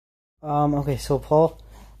Okay, so Paul,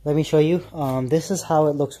 let me show you. This is how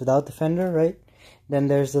it looks without the fender, right? Then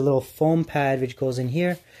there's the little foam pad which goes in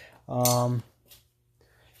here. So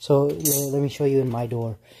let me show you in my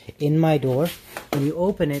door. In my door, when you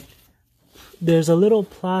open it, there's a little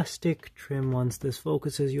plastic trim. Once this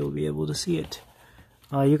focuses, you'll be able to see it.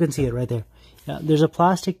 You can see it right there. Yeah, there's a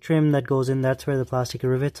plastic trim that goes in. That's where the plastic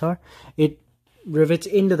rivets are. It rivets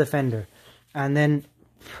into the fender. And then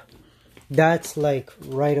that's like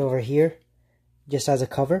right over here, just as a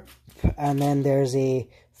cover. And then there's a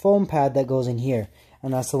foam pad that goes in here.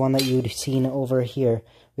 And that's the one that you'd seen over here,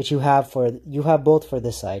 which you have both for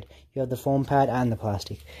this side. You have the foam pad and the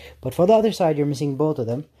plastic. But for the other side, you're missing both of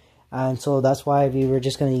them. And so that's why we were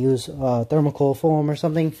just going to use thermocol foam or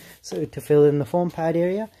something to fill in the foam pad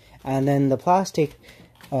area. And then the plastic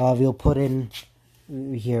we'll put in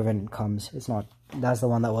here when it comes. It's not, that's the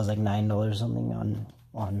one that was like $9 or something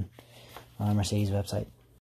on Mercedes website.